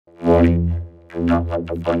Warning, do not let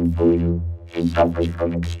the fun fool you. He suffers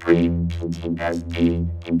from extreme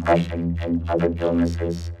PTSD, depression, and other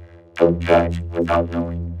illnesses. Don't judge without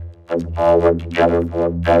knowing. Let's all work together for a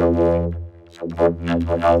better world. Support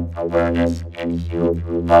mental health awareness and heal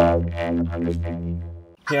through love and understanding.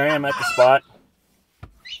 Here I am at the spot.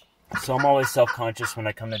 So I'm always self-conscious when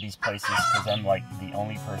I come to these places because I'm like the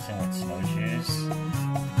only person with snowshoes.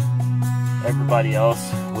 Everybody else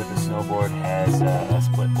with a snowboard has a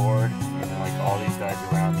split board, and then like all these guys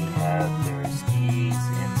around me have their skis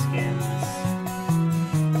and skins.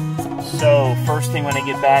 So first thing when I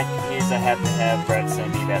get back is I have to have Brett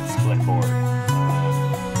send me that split board.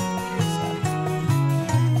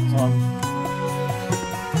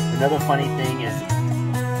 Another funny thing is,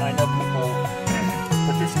 I know people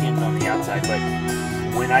put their skins on the outside, but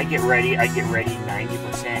when I get ready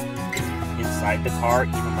 90% inside the car,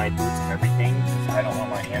 even my boots and everything, because I don't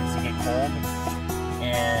want my hands to get cold.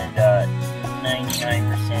 And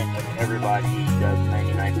 99% of everybody does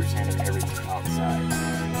 99% of everything outside.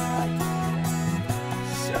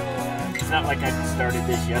 So it's not like I started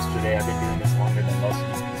this yesterday. I've been doing this longer than most of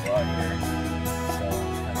these people out here.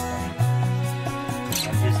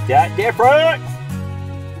 Just that different.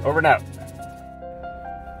 Over and out.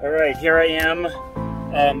 All right, here I am.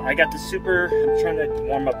 I got the super, I'm trying to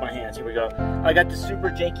warm up my hands. Here we go. I got the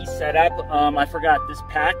super janky setup. I forgot this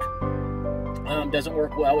pack doesn't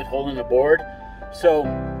work well with holding the board. So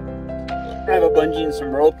I have a bungee and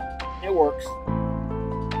some rope. It works.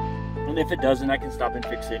 And if it doesn't, I can stop and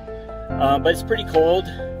fix it. But it's pretty cold.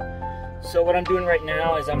 So what I'm doing right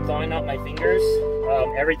now is I'm thawing out my fingers.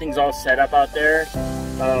 Everything's all set up out there.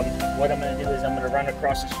 What I'm going to do is I'm going to run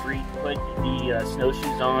across the street, put the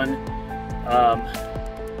snowshoes on.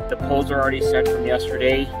 The poles are already set from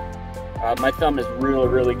yesterday. My thumb is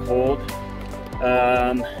really cold.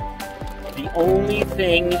 The only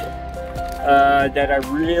thing that I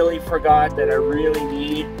really forgot that I really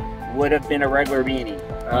need would have been a regular beanie.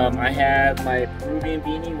 I have my Peruvian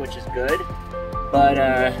beanie, which is good, but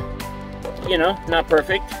you know, not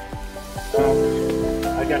perfect.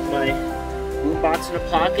 I got my boombox in a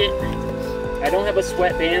pocket. I don't have a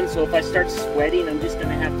sweatband, so if I start sweating, I'm just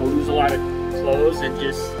gonna have to lose a lot of clothes and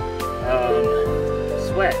just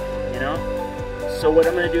sweat, you know? So what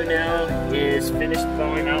I'm gonna do now is finish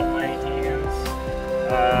thawing out my hands,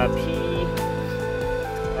 pee,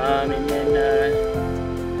 and then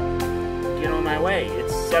get on my way.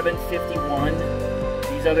 It's 7:51.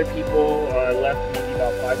 These other people left maybe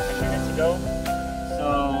about 5-10 minutes ago.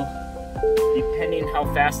 So depending how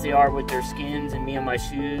fast they are with their skins and me on my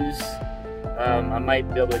shoes, I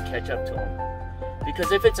might be able to catch up to them.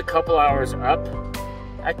 Because if it's a couple hours up,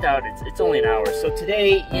 I doubt it's only an hour. So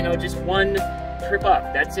today, you know, just one trip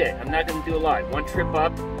up, that's it. I'm not gonna do a lot. One trip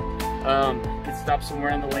up, could stop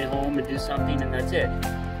somewhere on the way home and do something, and that's it.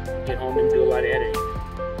 Get home and do a lot of editing.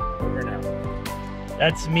 Over now.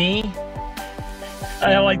 That's me.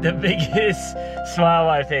 I have like the biggest smile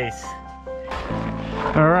on my face.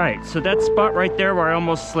 All right, so that spot right there where I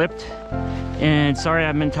almost slipped, and sorry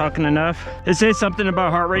I've been talking enough. It says something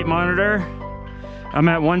about heart rate monitor. I'm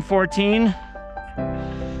at 114,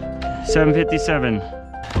 757.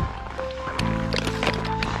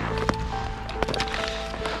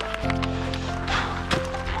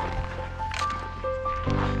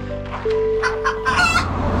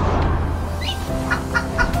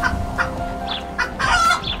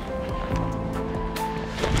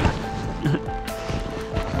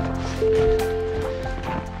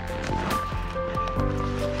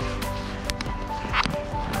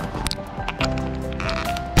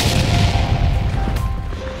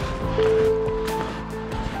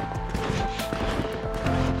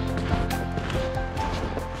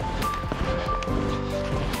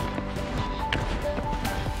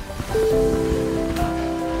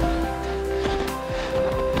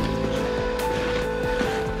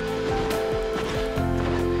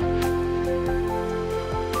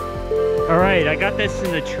 Alright, I got this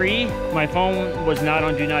in the tree. My phone was not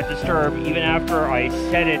on Do Not Disturb, even after I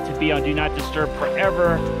set it to be on Do Not Disturb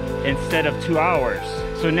forever instead of 2 hours.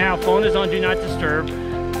 So now phone is on Do Not Disturb.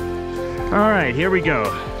 Alright, here we go.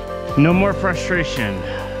 No more frustration.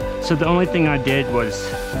 So the only thing I did was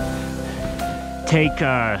take,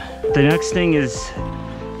 the next thing is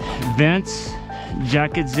vents,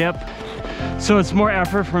 jacket zip. So it's more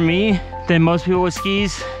effort for me than most people with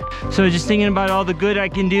skis. So just thinking about all the good I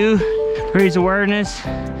can do, raise awareness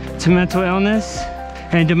to mental illness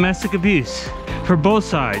and domestic abuse for both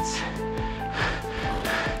sides.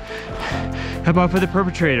 How about for the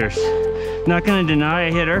perpetrators? Not gonna deny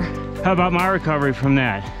I hit her. How about my recovery from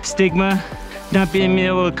that? Stigma, not being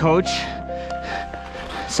able to coach,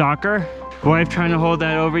 Soccer. Wife trying to hold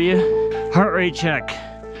that over you. Heart rate check.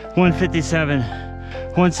 157.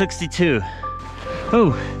 162.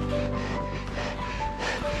 Oh.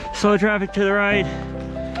 Slow traffic to the right.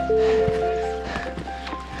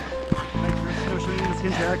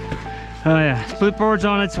 Oh yeah, split board's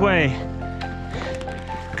on its way.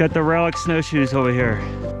 Got the relic snowshoes over here.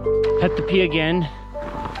 Had to pee again,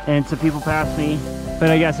 and some people passed me. But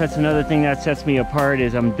I guess that's another thing that sets me apart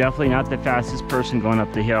is I'm definitely not the fastest person going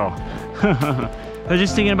up the hill. I was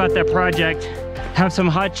just thinking about that project. Have some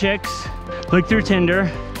hot chicks, look through Tinder.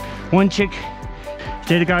 One chick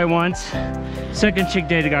date a guy once. Second chick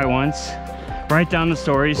date a guy once. Write down the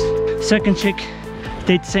stories. Second chick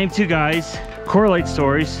date the same two guys. Correlate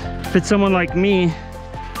stories. If it's someone like me,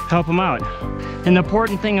 help them out. And the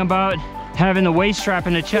important thing about having the waist strap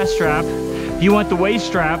and the chest strap, you want the waist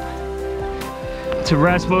strap to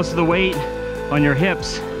rest most of the weight on your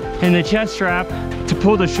hips, and the chest strap to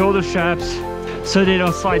pull the shoulder straps so they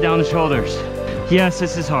don't slide down the shoulders. Yes,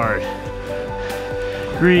 this is hard.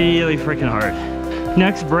 Really freaking hard.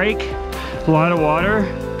 Next break, a lot of water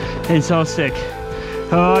and so sick.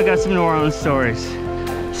 Oh, I got some New Orleans stories.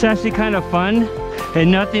 It's actually kind of fun, and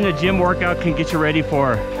nothing a gym workout can get you ready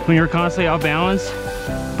for when you're constantly off balance.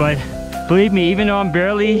 But believe me, even though I'm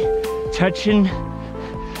barely touching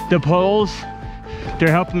the poles, they're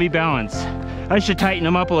helping me balance. I should tighten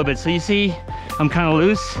them up a little bit. So you see, I'm kind of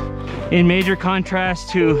loose, in major contrast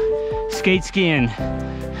to skate skiing,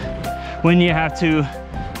 when you have to,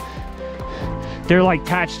 they're like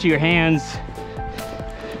attached to your hands.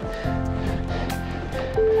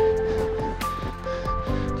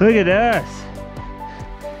 Look at this.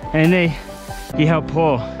 And you help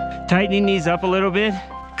pull. Tightening these up a little bit,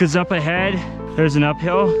 because up ahead, there's an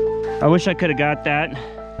uphill. I wish I could have got that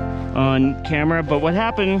on camera, but what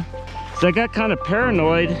happened is I got kind of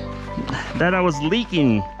paranoid that I was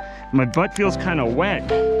leaking. My butt feels kind of wet,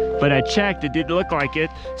 but I checked, it didn't look like it.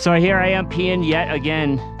 So here I am peeing yet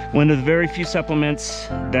again, one of the very few supplements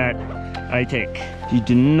that I take. You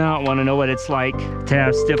do not want to know what it's like to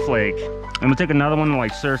have stiff leg. I'm gonna take another one in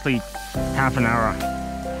like seriously half an hour.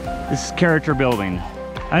 This is character building.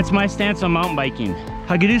 That's my stance on mountain biking.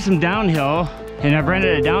 I could do some downhill, and I've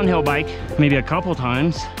rented a downhill bike maybe a couple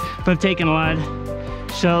times, but I've taken a lot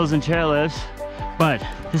of shells and chairlifts, but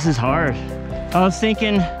this is hard. I was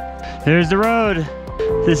thinking, there's the road.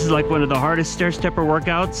 This is like one of the hardest stair stepper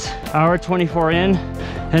workouts, hour 24 in,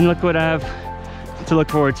 and look what I have to look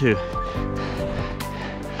forward to.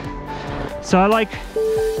 So I like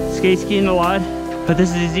skate skiing a lot, but this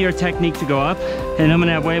is easier technique to go up, and I'm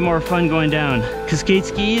gonna have way more fun going down, because skate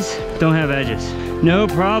skis don't have edges. No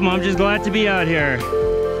problem, I'm just glad to be out here.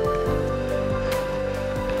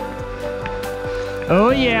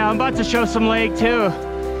 Oh yeah, I'm about to show some leg too.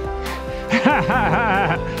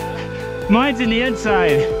 Mine's in the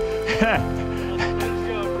inside.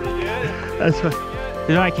 That's what,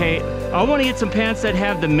 okay, I want to get some pants that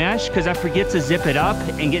have the mesh, because I forget to zip it up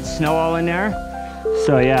and get snow all in there.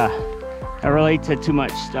 So yeah, I relate to too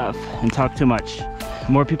much stuff and talk too much.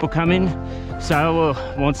 More people coming, so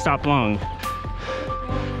I won't stop long.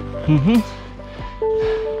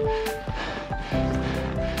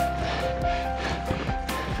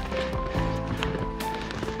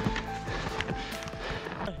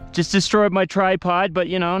 Just destroyed my tripod, but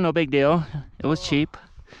you know, no big deal. It was cheap.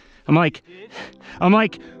 I'm like,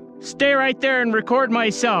 stay right there and record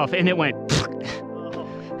myself, and it went.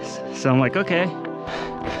 So I'm like, okay.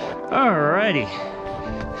 Alrighty.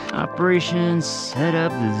 Operation set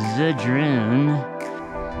up the drone.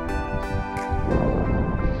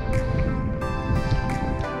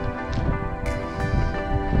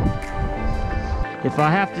 If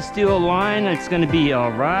I have to steal a line, it's gonna be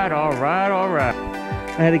all right, all right, all right.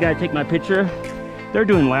 I had a guy take my picture. They're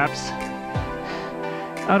doing laps.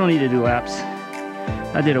 I don't need to do laps.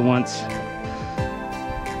 I did it once.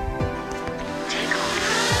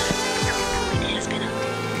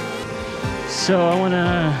 So I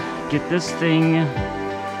wanna get this thing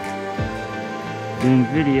doing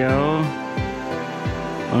video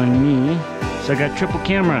on me. So I got triple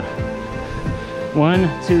camera. 1,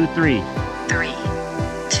 2, 3. 3,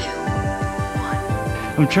 2,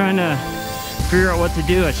 1. I'm trying to figure out what to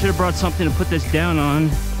do. I should have brought something to put this down on,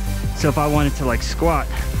 so if I wanted to like squat.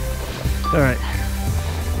 All right.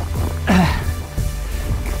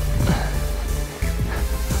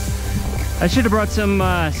 I should have brought some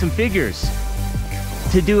figures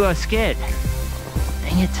to do a skit.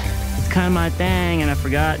 Dang it, it's kind of my thing and I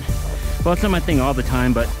forgot. Well, it's not my thing all the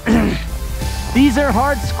time, but these are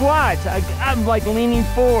hard squats. I'm like leaning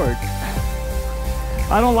forward.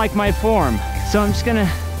 I don't like my form, so I'm just gonna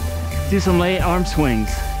do some late arm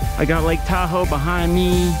swings. I got Lake Tahoe behind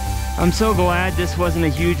me. I'm so glad this wasn't a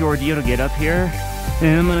huge ordeal to get up here.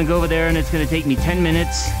 And I'm gonna go over there and it's gonna take me 10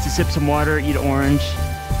 minutes to sip some water, eat an orange,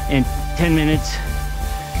 and 10 minutes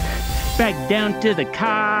back down to the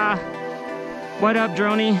car. What up,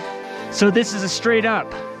 Droney? So this is a straight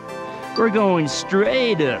up. We're going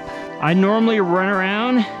straight up. I normally run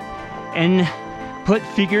around and put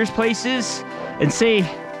figures places and say,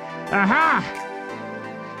 aha!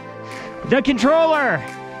 The controller!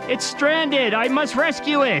 It's stranded, I must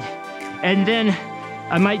rescue it! And then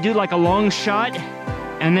I might do like a long shot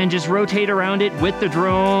and then just rotate around it with the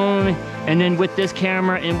drone and then with this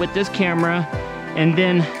camera and with this camera, and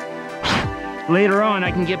then later on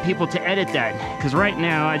I can get people to edit that, because right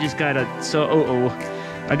now I just got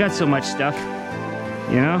I got so much stuff,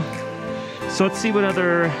 you know? So let's see what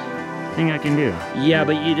other thing I can do. Yeah,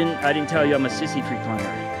 but I didn't tell you I'm a sissy free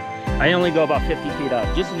climber. I only go about 50 feet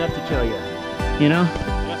up, just enough to kill you. You know?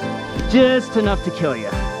 Just enough to kill you.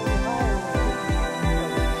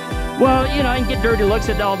 Well, you know, I can get dirty looks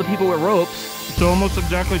at all the people with ropes. So almost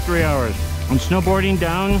exactly 3 hours. I'm snowboarding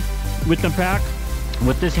down with the pack,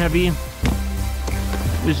 with this heavy,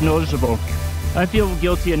 is noticeable. I feel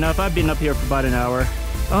guilty enough. I've been up here for about an hour.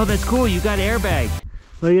 Oh, that's cool, you got airbag.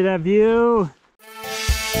 Look at that view.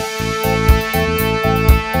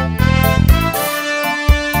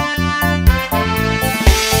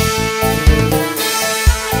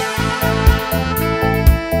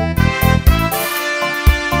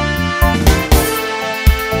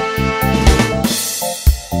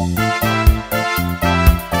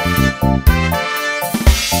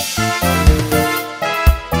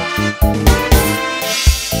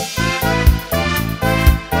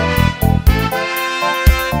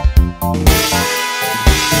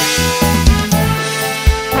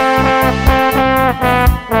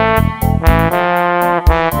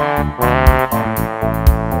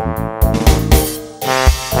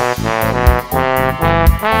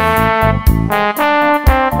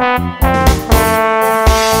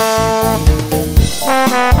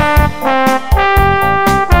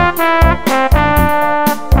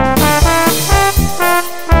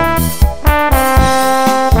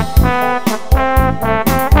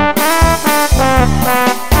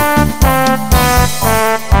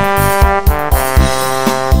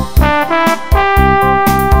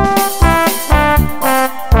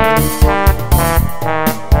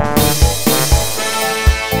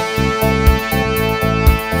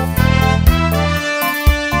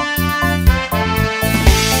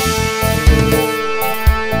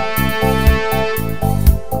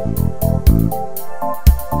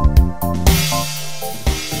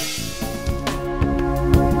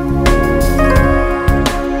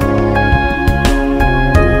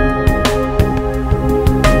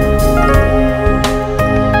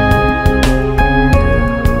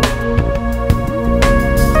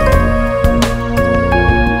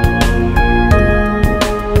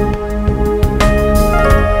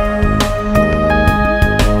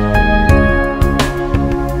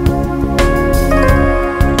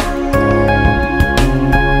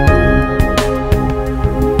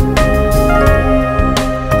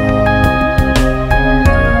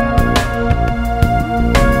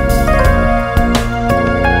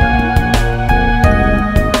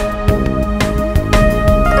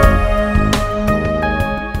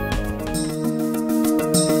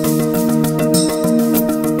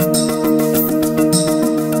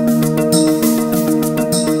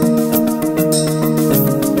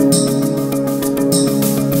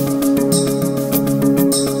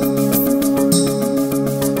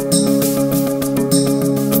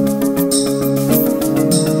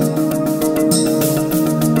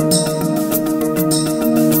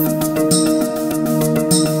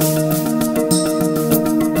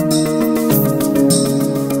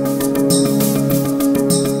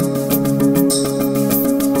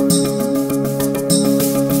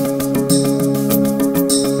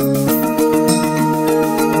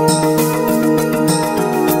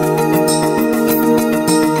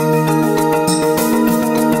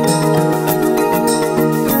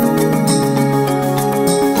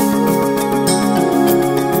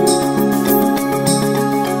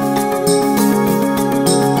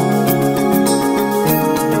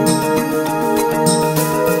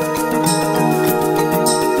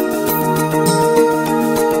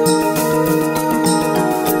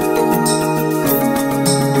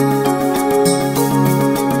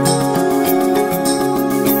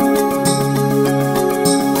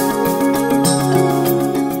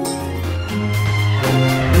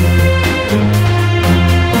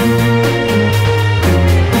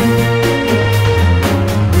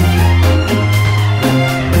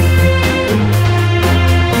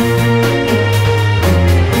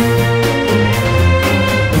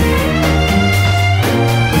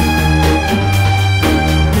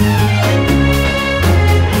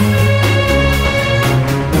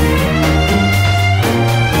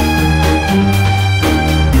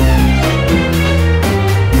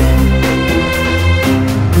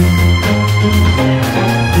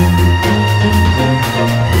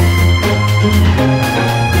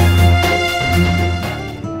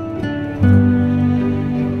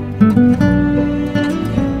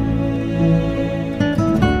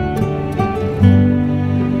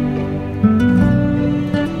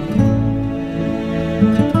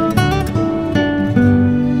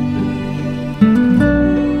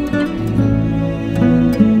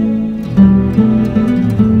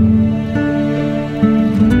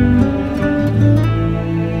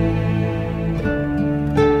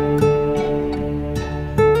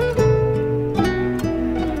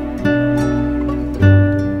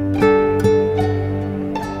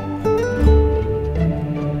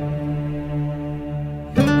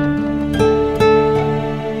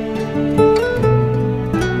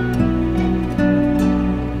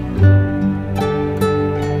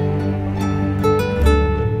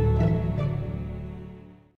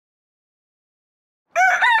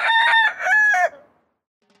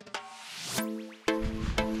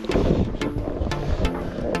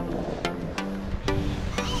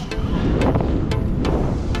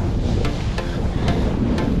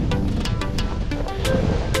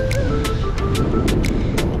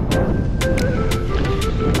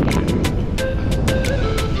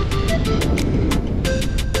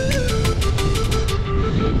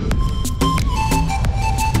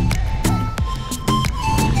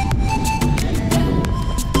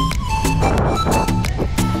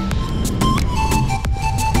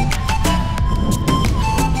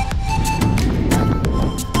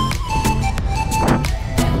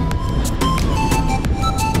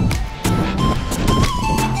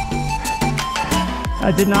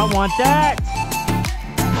 I did not want that.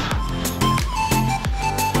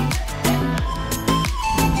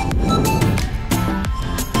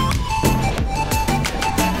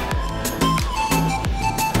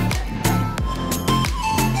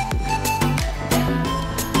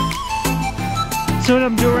 So what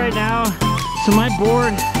I'm doing right now, so my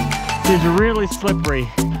board is really slippery.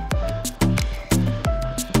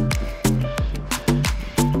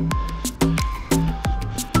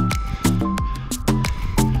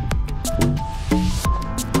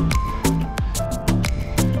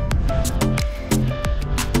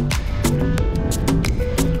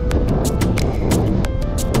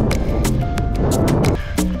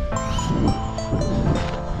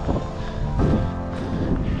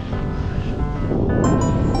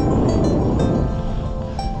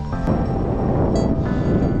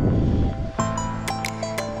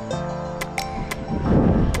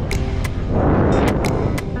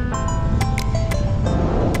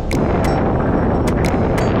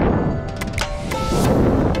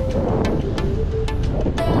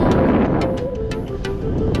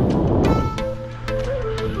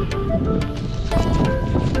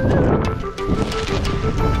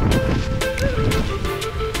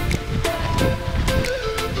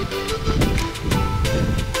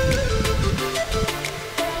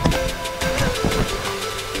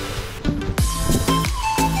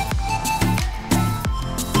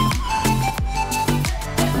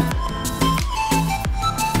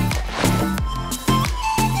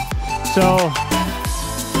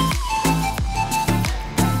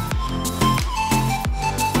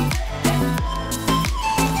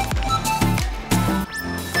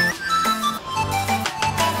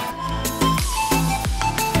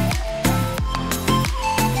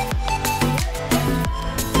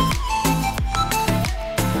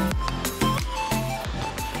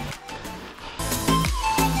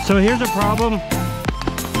 So here's a problem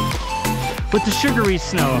with the sugary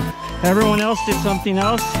snow. Everyone else did something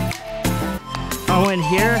else. I went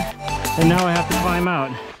here and now I have to climb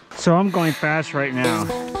out. So I'm going fast right now.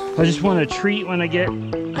 I just want a treat when I get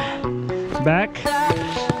back.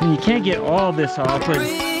 And you can't get all this off, but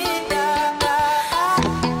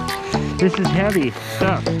this is heavy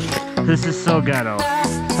stuff. This is so ghetto.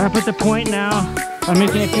 I'm at the point now, I'm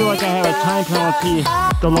making it feel like I have a time penalty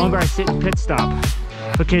the longer I sit in pit stop.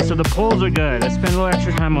 Okay, so the poles are good. I spent a little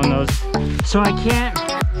extra time on those. So I can't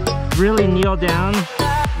really kneel down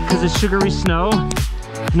because it's sugary snow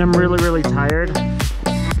and I'm really, really tired.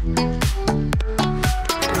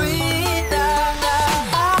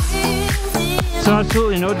 So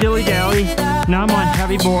absolutely no dilly-dally. Now I'm on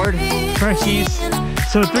heavy board, freshies.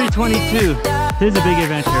 So 322, this is a big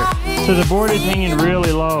adventure. So the board is hanging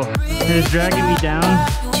really low. It is dragging me down.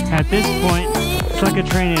 At this point, it's like a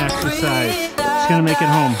training exercise. It's gonna make it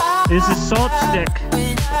home. This is salt stick.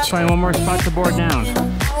 Find one more spot to board down.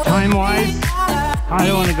 Time-wise, I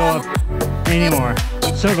don't wanna go up anymore.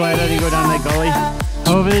 So glad I didn't go down that gully.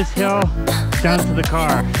 Over this hill, down to the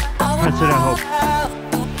car. That's what I hope.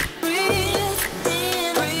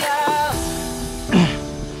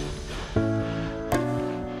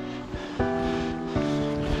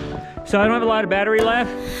 So I don't have a lot of battery left,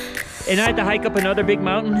 and I had to hike up another big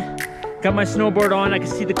mountain. Got my snowboard on, I can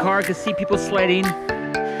see the car, I can see people sledding.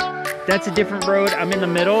 That's a different road, I'm in the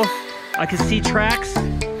middle. I can see tracks,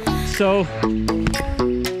 so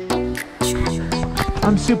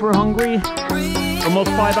I'm super hungry.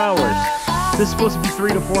 Almost 5 hours. This is supposed to be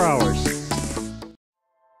 3 to 4 hours.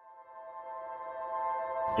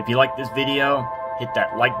 If you like this video, hit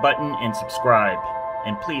that like button and subscribe.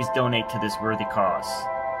 And please donate to this worthy cause.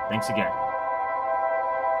 Thanks again.